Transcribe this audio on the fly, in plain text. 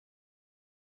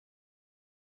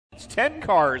heats, 10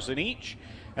 cars in each.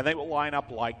 And they will line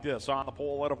up like this. On the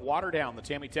pole out of Waterdown, the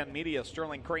Tammy 10 Media,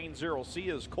 Sterling Crane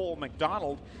 0C is Cole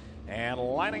McDonald. And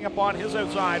lining up on his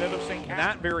outside out of St. Catharines.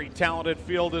 That very talented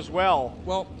field as well.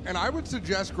 Well, and I would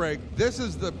suggest, Greg, this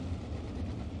is the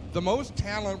most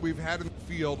talent we've had in the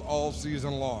field all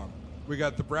season long. We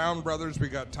got the Brown brothers, we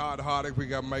got Todd Hoddick, we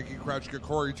got Mikey Krutchka,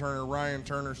 Corey Turner, Ryan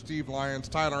Turner, Steve Lyons,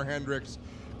 Tyler Hendricks,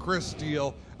 Chris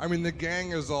Steele. I mean, the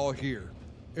gang is all here.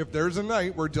 If there's a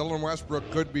night where Dylan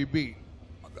Westbrook could be beat,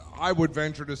 I would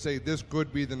venture to say this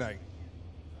could be the night.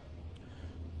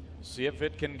 See if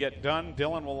it can get done.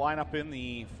 Dylan will line up in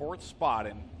the 4th spot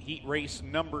in heat race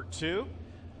number 2.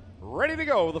 Ready to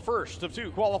go, the first of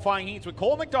 2 qualifying heats with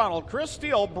Cole McDonald, Chris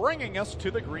Steele bringing us to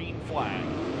the green flag.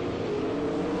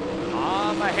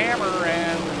 On the hammer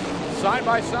and side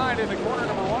by side into corner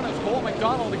number 1 is Cole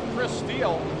McDonald and Chris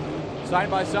Steele.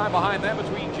 Side by side behind them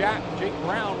between Jake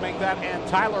Brown, make that, and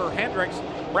Tyler Hendricks.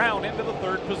 Brown into the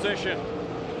 3rd position.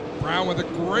 Brown with a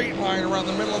great line around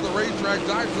the middle of the racetrack,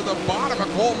 dives to the bottom of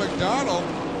Cole McDonald.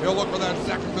 He'll look for that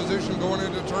 2nd position going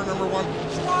into turn number 1.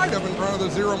 Slide up in front of the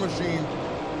Zero machine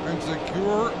and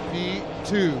secure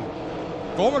P2.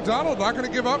 Cole McDonald not going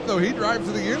to give up, though. He drives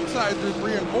to the inside through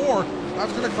 3 and 4.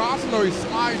 That's going to cost him, though. He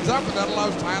slides up, and that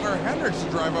allows Tyler Hendricks to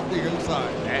drive up the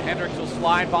inside. And Hendricks will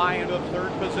slide by into the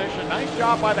 3rd position. Nice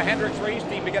job by the Hendricks race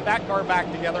team to get that car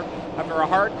back together after a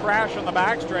hard crash on the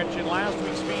backstretch in last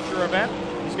week's feature event.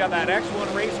 He's got that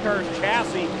X1 race car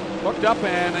chassis hooked up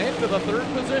and into the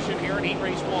 3rd position here in heat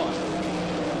race 1.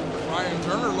 Ryan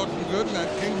Turner looking good in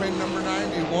that Kingpin number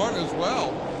 91 as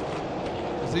well.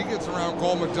 As he gets around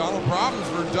Cole McDonald, problems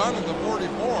for Dunn in the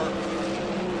 44.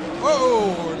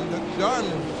 Whoa, and Dunn.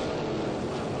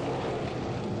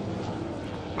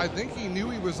 I think he knew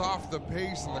he was off the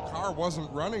pace and the car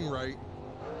wasn't running right.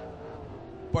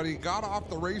 But he got off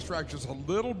the racetrack just a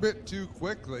little bit too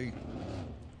quickly.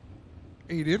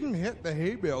 He didn't hit the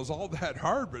hay bales all that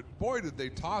hard, but boy, did they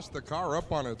toss the car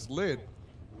up on its lid.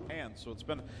 And so it's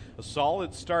been a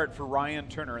solid start for Ryan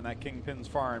Turner in that Kingpins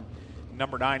Farm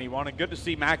number 91. And good to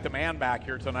see Mac the Man back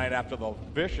here tonight after the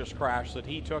vicious crash that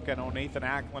he took. I know Nathan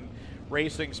Ackland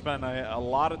Racing spent a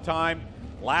lot of time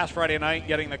last Friday night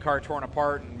getting the car torn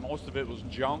apart, and most of it was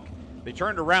junk. They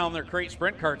turned around. Their great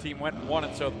sprint car team went and won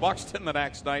at South Buxton the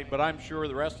next night, but I'm sure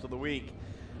the rest of the week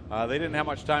they didn't have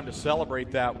much time to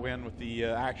celebrate that win with the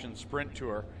Action Sprint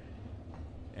Tour.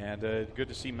 And good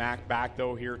to see Mac back,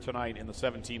 though, here tonight in the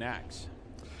 17X.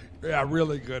 Yeah,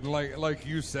 really good. And like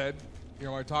you said, you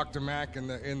know, I talked to Mac in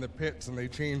the pits, and they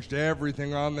changed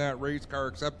everything on that race car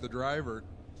except the driver.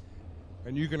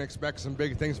 And you can expect some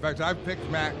big things. In fact, I've picked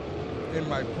Mac in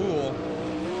my pool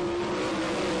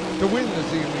to win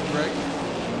this evening, Greg.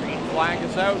 Green flag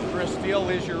is out. Chris Steele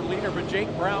is your leader, but Jake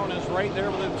Brown is right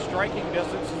there within striking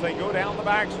distance as they go down the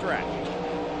backstretch.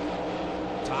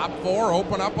 Top 4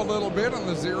 open up a little bit on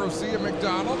the 0C at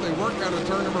McDonald. They work out of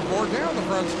turn number 4 down the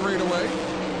front straightaway.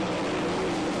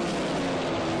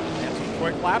 And some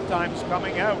quick lap times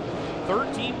coming out.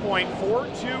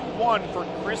 13.421 for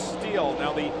Chris Steele.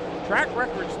 Now the track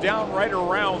record's down right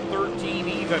around 13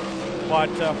 even, but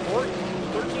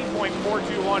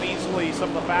 13.421 easily some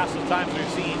of the fastest times we've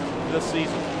seen this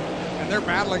season. And they're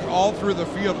battling all through the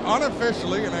field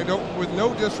unofficially, and I don't, with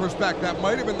no disrespect, that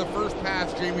might have been the first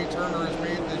pass Jamie Turner has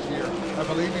made this year. I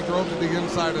believe he drove to the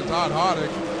inside of Todd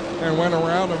Hoddick and went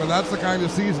around him, and that's the kind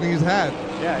of season he's had.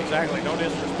 Yeah, exactly. No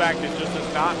disrespect. It just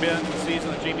has not been the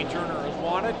season that Jamie Turner has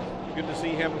wanted. Good to see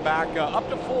him back up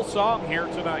to full song here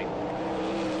tonight.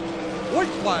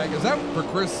 White flag is out for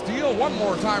Chris Steele. One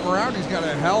more time around, he's got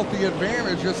a healthy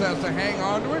advantage, just has to hang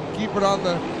on to it, keep it on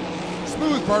the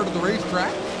smooth part of the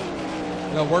racetrack.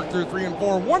 They'll work through 3 and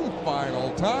 4 one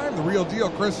final time. The real deal,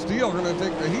 Chris Steele, going to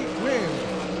take the heat win.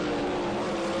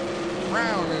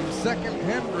 Brown in 2nd,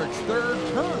 Hendricks 3rd,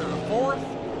 Turner 4th.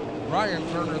 Ryan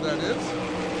Turner, that is.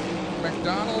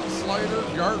 McDonald, Slider,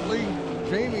 Gartley,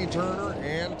 Jamie Turner,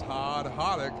 and Todd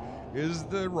Hoddick is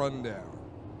the rundown.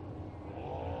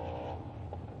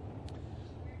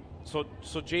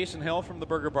 So Jason Hill from the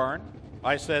Burger Barn,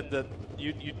 I said that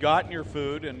you'd gotten your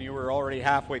food and you were already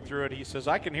halfway through it. He says,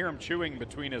 I can hear him chewing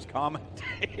between his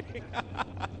commentating.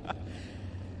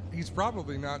 He's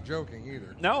probably not joking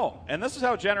either. No, and this is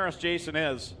how generous Jason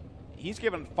is. He's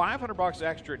given $500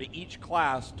 extra to each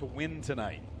class to win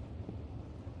tonight.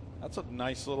 That's a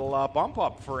nice little bump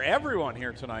up for everyone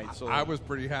here tonight. So I was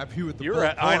pretty happy with the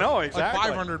I know,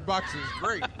 exactly. Like $500 is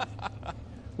great.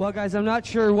 Well, guys, I'm not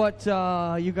sure what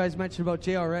you guys mentioned about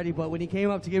Jay already, but when he came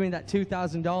up to give me that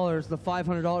 $2,000, the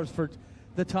 $500 for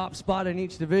the top spot in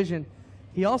each division,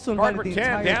 He also Car invited number the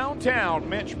 10 entire downtown,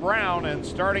 Mitch Brown, and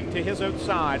starting to his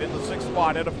outside in the 6th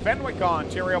spot out of Fenwick,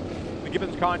 Ontario, the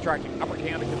Gibbons Contracting Upper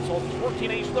Canada Consultants,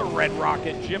 14H, the Red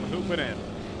Rocket, Jim Hoopinen.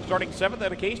 Starting 7th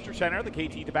at a Caister Center, the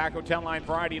KT Tobacco 10 line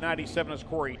Variety 97 is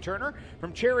Corey Turner.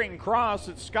 From Charing Cross,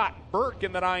 it's Scott Burke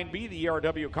in the 9B, the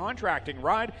ERW Contracting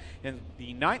ride. In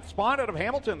the 9th spot out of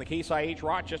Hamilton, the Case IH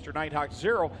Rochester Nighthawk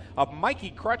 0 of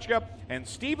Mikey Krutchka. And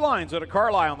Steve Lyons out of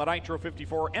Carlisle on the Nitro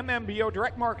 54 MMBO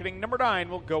Direct Marketing number 9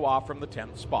 will go off from the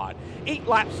 10th spot. 8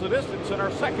 laps the distance in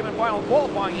our second and final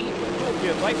qualifying heat with Cool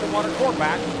Kids Ice and Water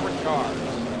Quarterback Sprint Cars.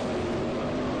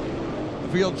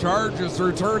 Field charges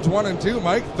through turns 1 and 2.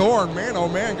 Mike Thorne, man, oh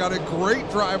man, got a great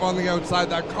drive on the outside.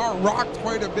 That car rocked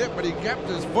quite a bit, but he kept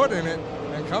his foot in it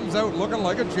and comes out looking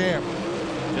like a champ.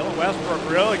 Dylan Westbrook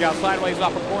really got sideways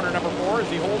off of corner number 4 as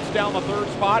he holds down the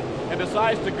 3rd spot and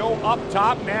decides to go up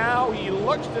top. Now he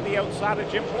looks to the outside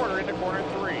of Jim Porter into corner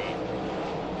 3.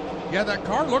 Yeah, that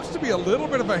car looks to be a little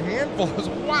bit of a handful.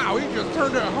 Wow, he just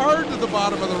turned it hard to the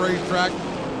bottom of the racetrack.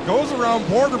 Goes around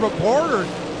Porter, but Porter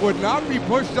would not be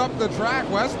pushed up the track.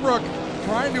 Westbrook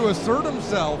trying to assert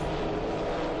himself.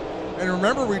 And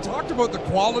remember, we talked about the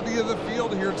quality of the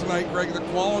field here tonight, Greg, the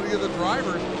quality of the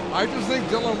drivers. I just think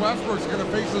Dylan Westbrook's going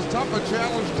to face as tough a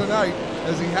challenge tonight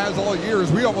as he has all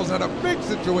years. We almost had a big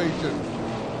situation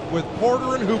with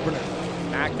Porter and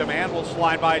Hoopinen. Mac DeMann will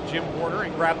slide by Jim Porter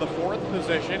and grab the 4th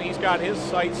position. He's got his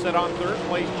sights set on 3rd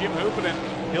place, Jim Hoopinen.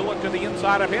 He'll look to the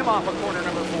inside of him off of corner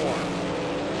number 4.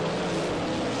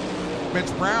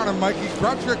 Mitch Brown and Mikey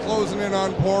Krutchka closing in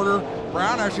on Porter.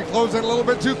 Brown actually closing in a little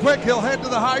bit too quick. He'll head to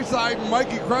the high side, and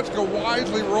Mikey Krutchka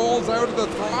wisely rolls out of the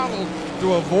throttle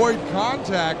to avoid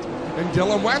contact. And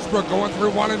Dylan Westbrook going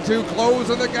through 1 and 2,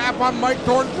 closing the gap on Mike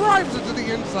Thorne, drives it to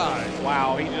the inside.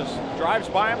 Wow, he just drives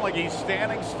by him like he's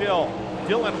standing still.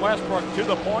 Dylan Westbrook to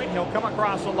the point. He'll come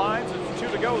across the lines. It's 2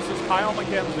 to go, says Kyle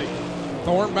McKenzie.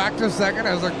 Thorne back to 2nd,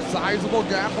 has a sizable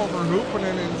gap over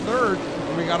Hoopinen in 3rd.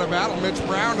 And we got a battle. Mitch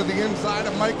Brown to the inside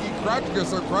of Mikey Krutchka,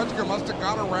 so Krutchka must have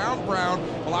got around Brown.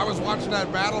 While I was watching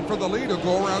that battle for the lead, he'll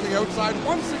go around the outside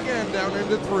once again down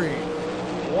into 3.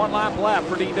 1 lap left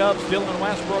for D-Dubs. Dylan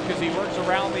Westbrook as he works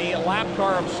around the lap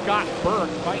car of Scott Burke.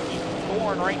 Mikey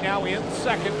Thorne right now in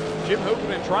 2nd. Jim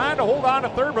Hoopinen trying to hold on to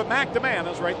 3rd, but Mac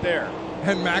DeMann is right there.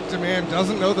 And Mac DeMann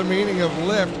doesn't know the meaning of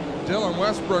lift. Dylan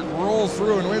Westbrook rolls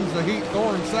through and wins the heat.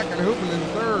 Thorne 2nd,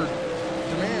 Hoopinen 3rd.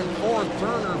 DeMann 4th,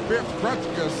 Turner 5th,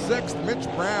 Krutchka 6th,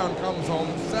 Mitch Brown comes home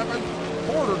 7th,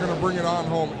 Porter going to bring it on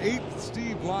home 8th,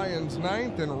 Steve Lyons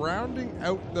 9th, and rounding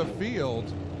out the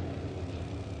field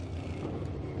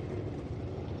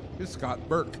is Scott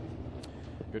Burke.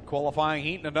 Good qualifying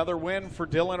heat and another win for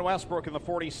Dylan Westbrook in the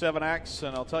 47X.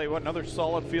 And I'll tell you what, another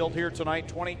solid field here tonight.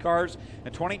 20 cars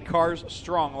and 20 cars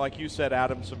strong, like you said,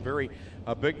 Adam. Some very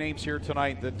big names here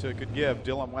tonight that could give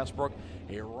Dylan Westbrook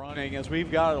a running, as we've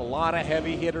got a lot of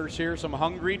heavy hitters here, some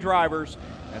hungry drivers,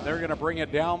 and they're going to bring it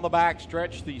down the back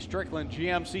stretch. The Strickland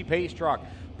GMC pace truck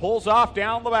pulls off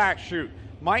down the back chute.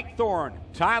 Mike Thorne,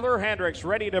 Tyler Hendricks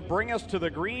ready to bring us to the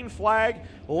green flag.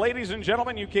 Ladies and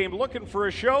gentlemen, you came looking for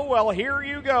a show. Well, here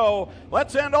you go.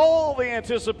 Let's end all the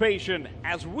anticipation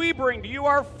as we bring to you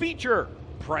our feature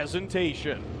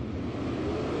presentation.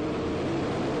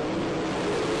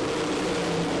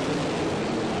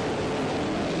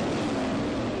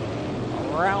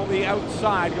 Around the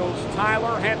outside goes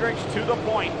Tyler Hendricks to the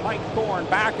point. Mike Thorne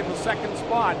back in the 2nd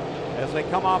spot. As they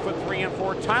come off at 3 and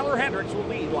 4, Tyler Hendricks will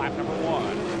lead lap number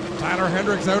 1. Tyler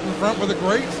Hendricks out in front with a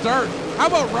great start. How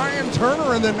about Ryan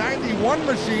Turner in the 91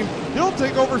 machine? He'll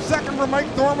take over 2nd from Mike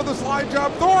Thorne with a slide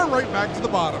job. Thorne right back to the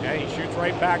bottom. Yeah, he shoots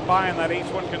right back by in that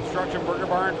H1 Construction Burger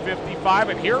Barn 55.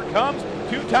 And here comes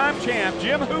 2-time champ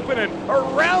Jim Hoopinen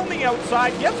around the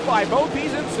outside. Gets by both.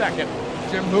 He's in 2nd.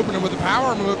 Jim Hoopinen with a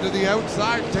power move to the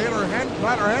outside. Tyler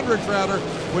Hendricks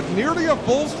with nearly a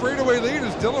full straightaway lead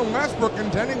as Dylan Westbrook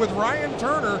contending with Ryan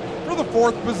Turner for the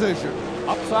 4th position.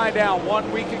 Upside down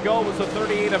 1 week ago was the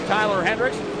 38 of Tyler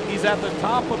Hendricks. He's at the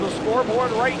top of the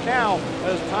scoreboard right now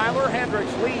as Tyler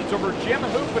Hendricks leads over Jim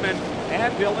Hoopinen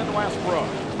and Dylan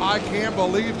Westbrook. I can't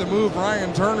believe the move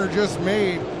Ryan Turner just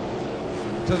made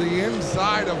to the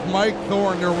inside of Mike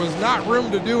Thorne. There was not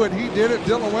room to do it. He did it.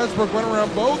 Dylan Westbrook went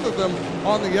around both of them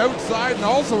on the outside, and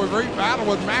also a great battle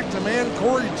with Mac DeMann,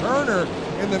 Corey Turner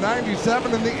in the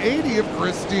 97 and the 80 of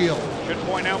Chris Steele. Should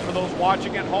point out for those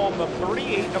watching at home, the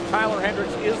 38 of Tyler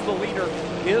Hendricks is the leader.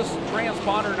 His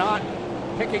transponder not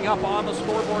picking up on the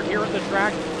scoreboard here at the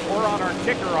track or on our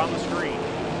ticker on the screen.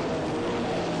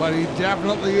 But he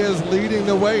definitely is leading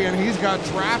the way, and he's got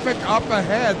traffic up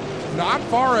ahead. Not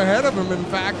far ahead of him, in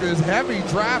fact, is heavy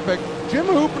traffic. Jim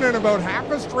Hoopanen about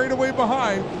half a straightaway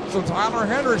behind, so Tyler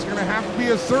Hendricks going to have to be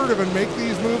assertive and make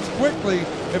these moves quickly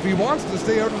if he wants to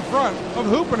stay out in front of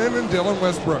Hoopanen and Dylan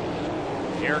Westbrook.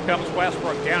 Here comes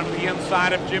Westbrook down to the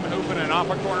inside of Jim Hoopanen off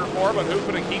a corner 4, but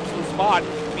Hoopanen keeps the spot.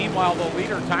 Meanwhile, the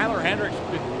leader, Tyler Hendricks,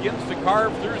 begins to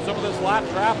carve through some of this lap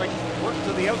traffic, works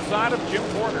to the outside of Jim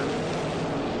Porter.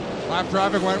 Lap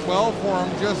traffic went well for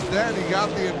him just then. He got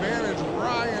the advantage.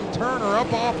 Ryan Turner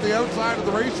up off the outside of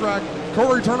the racetrack.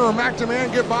 Corey Turner and Mac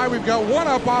DeMann get by. We've got one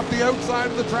up off the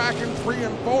outside of the track in 3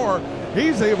 and 4.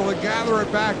 He's able to gather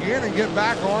it back in and get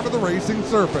back onto the racing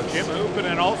surface. Jim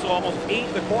Hoopanen also almost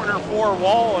ate the corner 4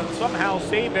 wall and somehow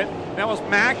saved it. That was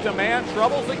Mac DeMann.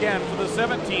 Troubles again for the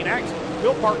 17X.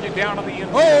 He'll park it down on the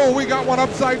inside. Oh, we got one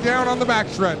upside down on the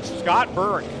backstretch. Scott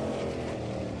Burke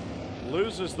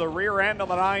loses the rear end of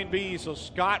the 9B, so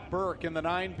Scott Burke in the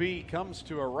 9B comes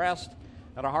to a rest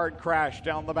at a hard crash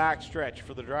down the backstretch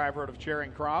for the driver out of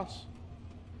Charing Cross.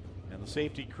 And the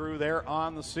safety crew there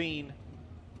on the scene.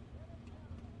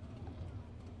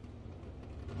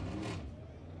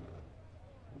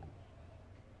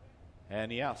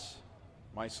 And yes,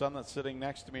 my son that's sitting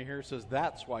next to me here says,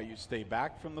 that's why you stay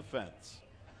back from the fence.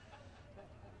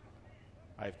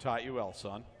 I've taught you well,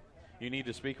 son. You need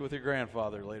to speak with your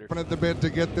grandfather later. At the bit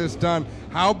to get this done.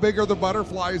 How big are the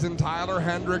butterflies in Tyler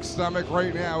Hendricks' stomach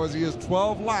right now as he is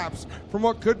 12 laps from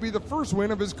what could be the first win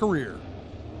of his career?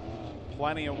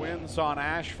 Plenty of wins on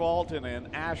asphalt and an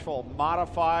asphalt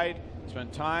modified.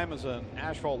 Spent time as an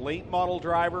asphalt late model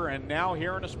driver and now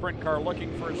here in a sprint car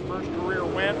looking for his first career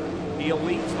win. He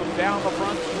leads them down the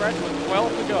front stretch with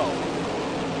 12 to go.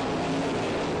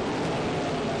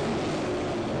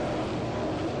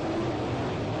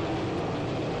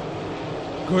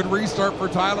 Good restart for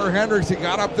Tyler Hendricks. He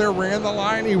got up there, ran the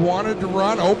line he wanted to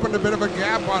run, opened a bit of a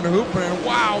gap on Hoopanen.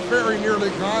 Wow, very nearly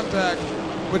contact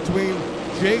between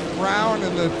Jake Brown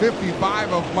and the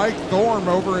 55 of Mike Thorne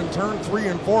over in turn 3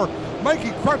 and 4.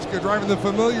 Mikey Krutschka driving the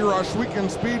familiar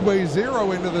Oshweekend Speedway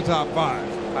 0 into the top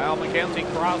 5. Kyle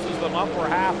McKenzie crosses them up. We're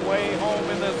halfway home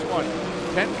in this one.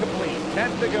 10 complete,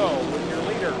 10 to go with your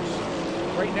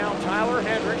leaders. Right now, Tyler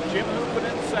Hendricks, Jim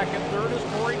Hoopanen second, third is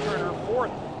Corey Turner,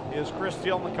 fourth is Chris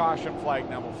Steele, and the caution flag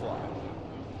now will fly.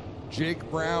 Jake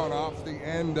Brown off the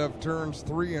end of turns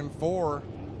 3 and 4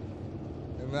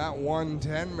 in that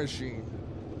 110 machine.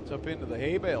 It's up into the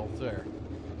hay bales there.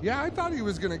 Yeah, I thought he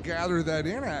was going to gather that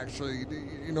in, actually.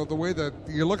 You know, the way that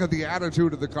you look at the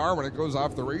attitude of the car when it goes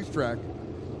off the racetrack.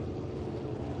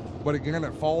 But again,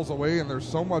 it falls away, and there's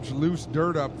so much loose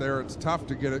dirt up there, it's tough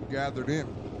to get it gathered in.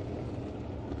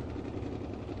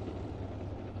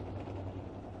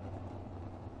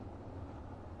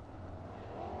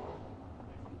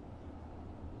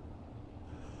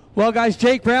 Well, guys,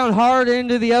 Jake Brown hard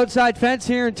into the outside fence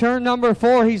here in turn number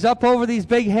 4. He's up over these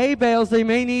big hay bales. They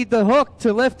may need the hook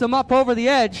to lift them up over the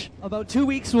edge. About 2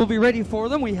 weeks, we'll be ready for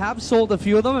them. We have sold a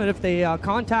few of them, and if they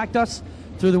contact us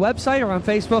through the website or on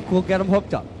Facebook, we'll get them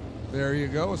hooked up. There you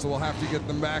go. So we'll have to get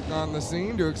them back on the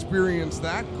scene to experience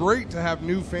that. Great to have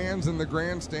new fans in the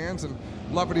grandstands, and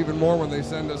love it even more when they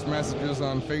send us messages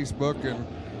on Facebook and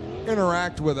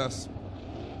interact with us.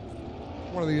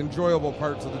 One of the enjoyable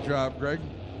parts of the job, Greg.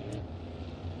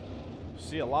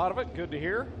 See a lot of it. Good to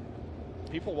hear.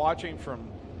 People watching from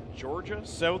Georgia,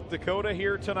 South Dakota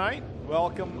here tonight.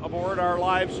 Welcome aboard our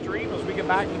live stream as we get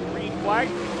back to the green flag.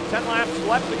 10 laps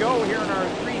left to go here in our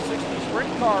 360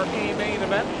 Sprint Car A main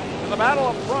event. In the battle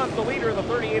up front, the leader, the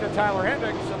 38 of Tyler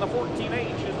Hendricks, and the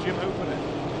 14H is Jim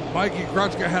Hoopanen. Mikey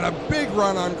Krutschka had a big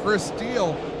run on Chris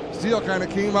Steele. Steele kind of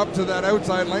came up to that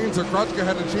outside lane, so Krutschka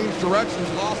had to change directions,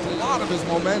 lost a lot of his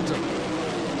momentum.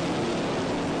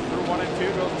 1 and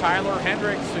 2 goes Tyler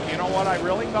Hendricks, and you know what? I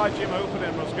really thought Jim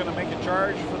Hoopanen was going to make a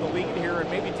charge for the lead here and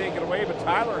maybe take it away, but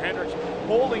Tyler Hendricks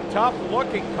holding tough,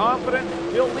 looking confident.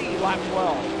 He'll lead lap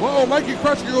 12. Whoa, Mikey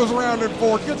Krutschka goes around in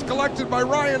 4, gets collected by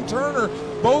Ryan Turner.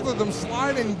 Both of them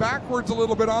sliding backwards a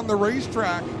little bit on the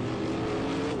racetrack.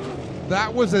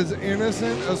 That was as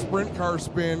innocent a sprint car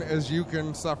spin as you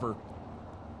can suffer.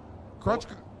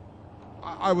 Krutschka,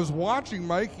 I was watching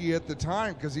Mikey at the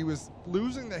time because he was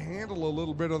losing the handle a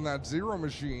little bit on that zero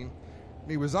machine. And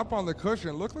he was up on the cushion.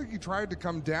 It looked like he tried to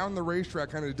come down the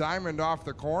racetrack, kind of diamond off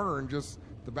the corner, and just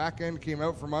the back end came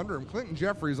out from under him. Clinton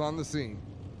Jeffries on the scene.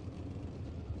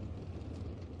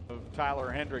 Of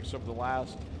Tyler Hendricks over the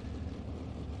last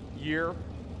year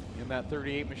in that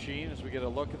 38 machine as we get a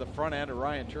look at the front end of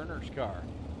Ryan Turner's car.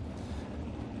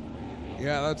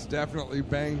 Yeah, that's definitely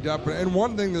banged up. And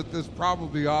one thing that is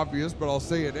probably obvious, but I'll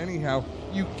say it anyhow,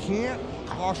 you can't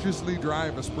cautiously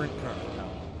drive a sprint car.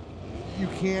 you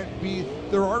can't be.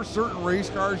 There are certain race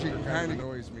cars you can kind of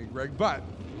annoys me, Greg, but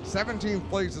 17th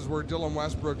place is where Dylan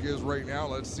Westbrook is right now.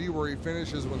 Let's see where he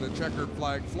finishes when the checkered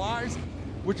flag flies,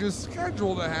 which is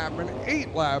scheduled to happen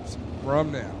 8 laps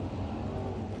from now.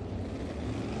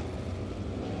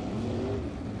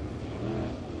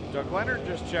 Doug Leonard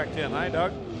just checked in. Hi,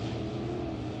 Doug.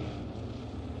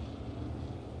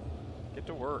 Get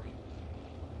to work.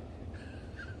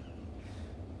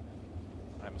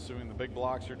 I'm assuming the big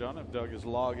blocks are done if Doug is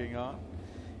logging on.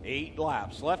 8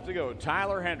 laps left to go.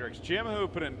 Tyler Hendricks, Jim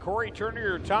Hoopinen, Corey Turner,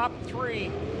 your top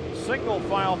 3. Single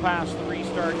file past the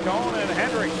restart cone, and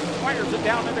Hendricks fires it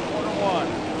down into corner 1.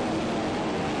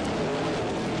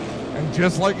 And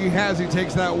just like he has, he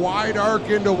takes that wide arc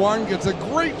into 1, gets a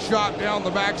great shot down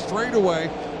the back straightaway.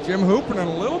 Jim Hoopinen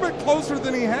a little bit closer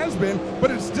than he has been,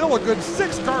 but it's still a good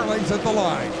 6 car lengths at the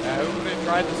line. Hoopinen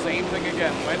tried the same thing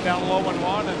again. Went down low in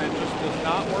 1, and it just does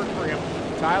not work for him.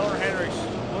 Tyler Hendricks,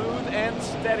 smooth and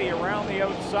steady around the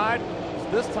outside.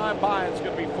 This time by, it's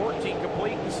going to be 14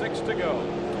 complete and 6 to go.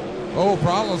 Oh,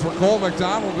 problems for Cole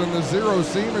McDonald in the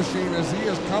 0C machine as he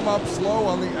has come up slow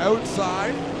on the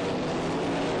outside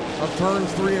of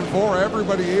turns 3 and 4.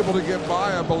 Everybody able to get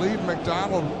by. I believe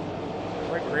McDonald.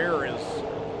 Right rear is,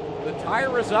 the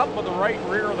tire is up, but the right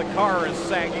rear of the car is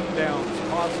sagging down. So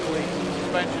possibly some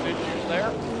suspension issues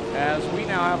there, as we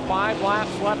now have 5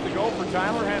 laps left to go for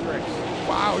Tyler Hendricks.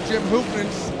 Wow, Jim Hoopinen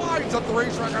slides up the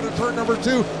racetrack on turn number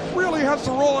 2. Really has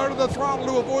to roll out of the throttle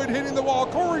to avoid hitting the wall.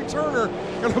 Corey Turner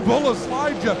gonna pull a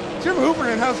slide job. Jim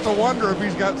Hoopinen has to wonder if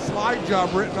he's got slide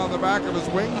job written on the back of his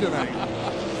wing tonight.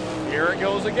 Here it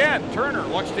goes again. Turner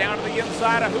looks down to the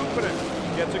inside of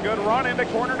Hoopinen. Gets a good run into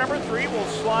corner number 3. Will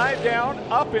slide down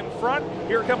up in front.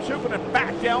 Here comes Hoopinen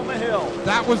back down the hill.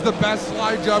 That was the best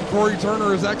slide job Corey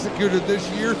Turner has executed this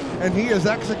year, and he has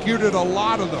executed a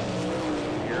lot of them.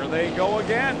 Here they go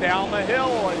again down the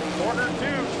hill in corner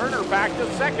 2. Turner back to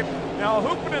second. Now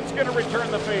Hoopinen's going to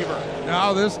return the favor.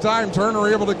 Now this time Turner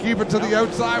able to keep it to the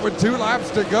outside with 2 laps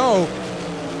to go.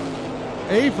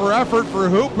 A for effort for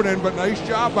Hoopinen, but nice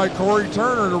job by Corey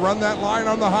Turner to run that line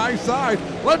on the high side.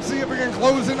 Let's see if we can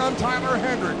close in on Tyler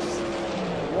Hendricks.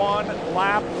 1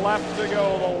 lap left to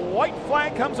go. The white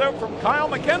flag comes out from Kyle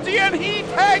McKenzie, and he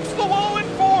tags the wall in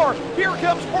 4. Here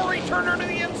comes Corey Turner to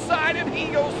the inside, and he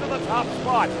goes to the top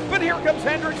spot. But here comes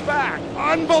Hendricks back.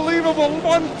 Unbelievable.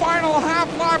 1 final half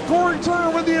lap. Corey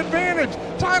Turner with the advantage.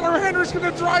 Tyler Hendricks going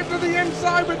to drive to the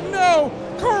inside, but no.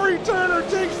 Corey Turner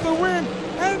takes the win.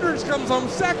 Hendricks comes home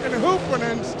second,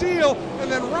 Hoopinen, Steele,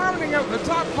 and then rounding out the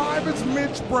top 5 is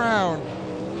Mitch Brown.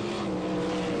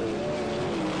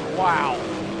 Wow.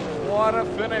 What a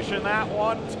finish in that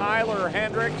one. Tyler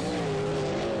Hendricks,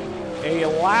 a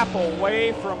lap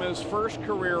away from his first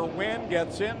career win,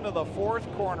 gets into the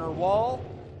 4th corner wall.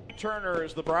 Turner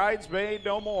is the bridesmaid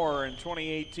no more in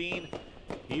 2018.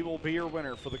 He will be your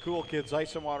winner for the Cool Kids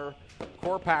Ice and Water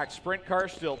Core Pack Sprint Car.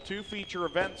 Still 2 feature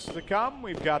events to come.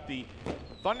 We've got the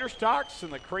Thunderstocks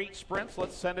and the Crate Sprints.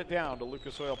 Let's send it down to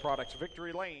Lucas Oil Products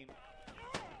Victory Lane.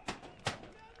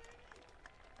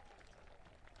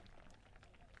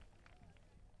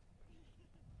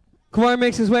 Corey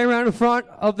makes his way around in front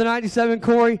of the 97.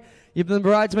 Corey, you've been the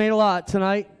bridesmaid a lot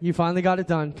tonight. You finally got it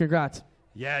done. Congrats.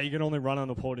 Yeah, you can only run on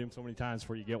the podium so many times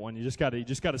before you get one. You just got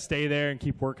to stay there and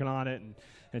keep working on it.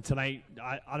 And tonight,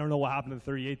 I don't know what happened to the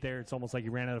 38 there. It's almost like he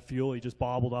ran out of fuel. He just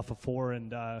bobbled off a 4,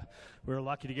 and we were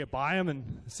lucky to get by him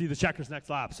and see the checkers next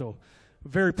lap. So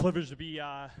very privileged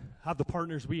to have the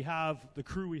partners we have, the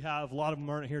crew we have. A lot of them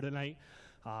aren't here tonight.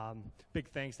 Big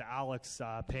thanks to Alex,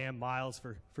 Pam, Miles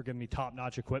for giving me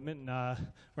top-notch equipment. And we're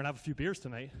going to have a few beers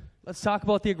tonight. Let's talk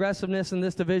about the aggressiveness in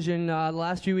this division. The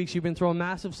last few weeks you've been throwing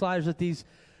massive sliders at these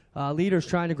leaders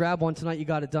trying to grab one. Tonight you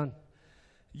got it done.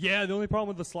 Yeah, the only problem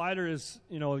with the slider is,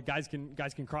 guys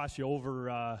can cross you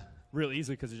over real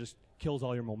easily because it just kills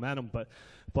all your momentum. But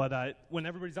when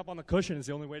everybody's up on the cushion, it's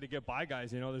the only way to get by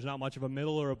guys. There's not much of a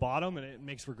middle or a bottom, and it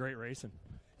makes for great racing.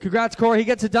 Congrats, Corey. He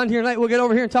gets it done here tonight. We'll get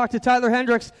over here and talk to Tyler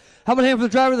Hendricks. How about him for the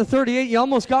driver of the 38? You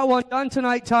almost got one done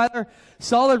tonight, Tyler.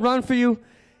 Solid run for you.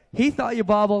 He thought you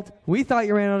bobbled. We thought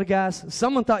you ran out of gas.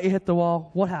 Someone thought you hit the wall.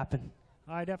 What happened?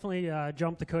 I definitely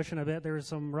jumped the cushion a bit. There was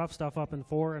some rough stuff up in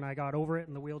 4, and I got over it,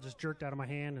 and the wheel just jerked out of my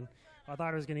hand, and I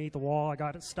thought I was going to eat the wall. I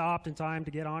got it stopped in time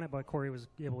to get on it, but Corey was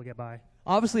able to get by.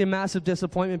 Obviously a massive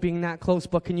disappointment being that close,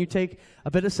 but can you take a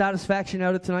bit of satisfaction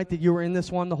out of tonight that you were in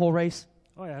this one the whole race?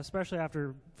 Oh, yeah, especially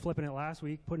after flipping it last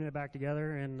week, putting it back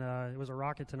together, and it was a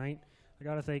rocket tonight. I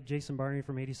got to thank Jason Barney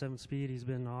from 87 Speed. He's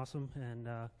been awesome, and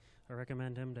I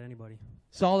recommend him to anybody.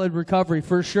 Solid recovery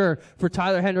for sure for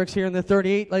Tyler Hendricks here in the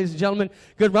 38. Ladies and gentlemen,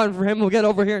 good run for him. We'll get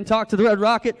over here and talk to the Red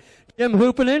Rocket, Jim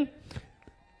Hoopinen.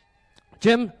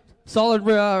 Jim, solid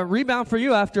rebound for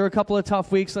you after a couple of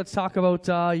tough weeks. Let's talk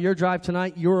about your drive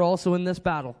tonight. You were also in this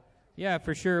battle. Yeah,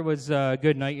 for sure. It was a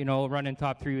good night, running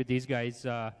top 3 with these guys.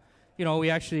 We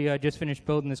actually just finished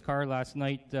building this car last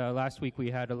night. Last week we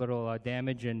had a little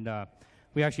damage, and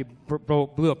we actually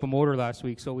blew up a motor last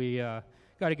week. So we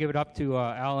got to give it up to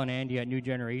Al and Andy at New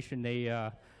Generation. They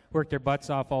worked their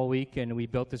butts off all week, and we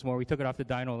built this motor. We took it off the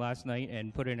dyno last night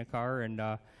and put it in a car.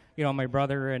 And, my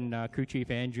brother and crew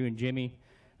chief Andrew and Jimmy,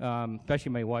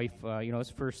 especially my wife, it's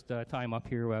the first time up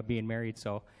here being married.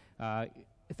 So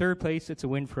third place, it's a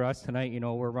win for us tonight.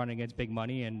 We're running against big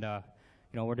money, and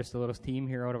we're just a little team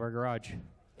here out of our garage.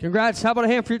 Congrats. How about a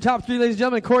hand for your top 3, ladies and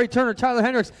gentlemen? Corey Turner, Tyler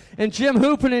Hendricks, and Jim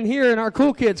Hoopinen here in our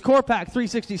Cool Kids Core Pack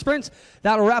 360 Sprints.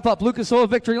 That'll wrap up Lucas Oil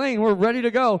Victory Lane. We're ready to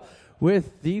go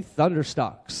with the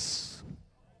Thunderstocks.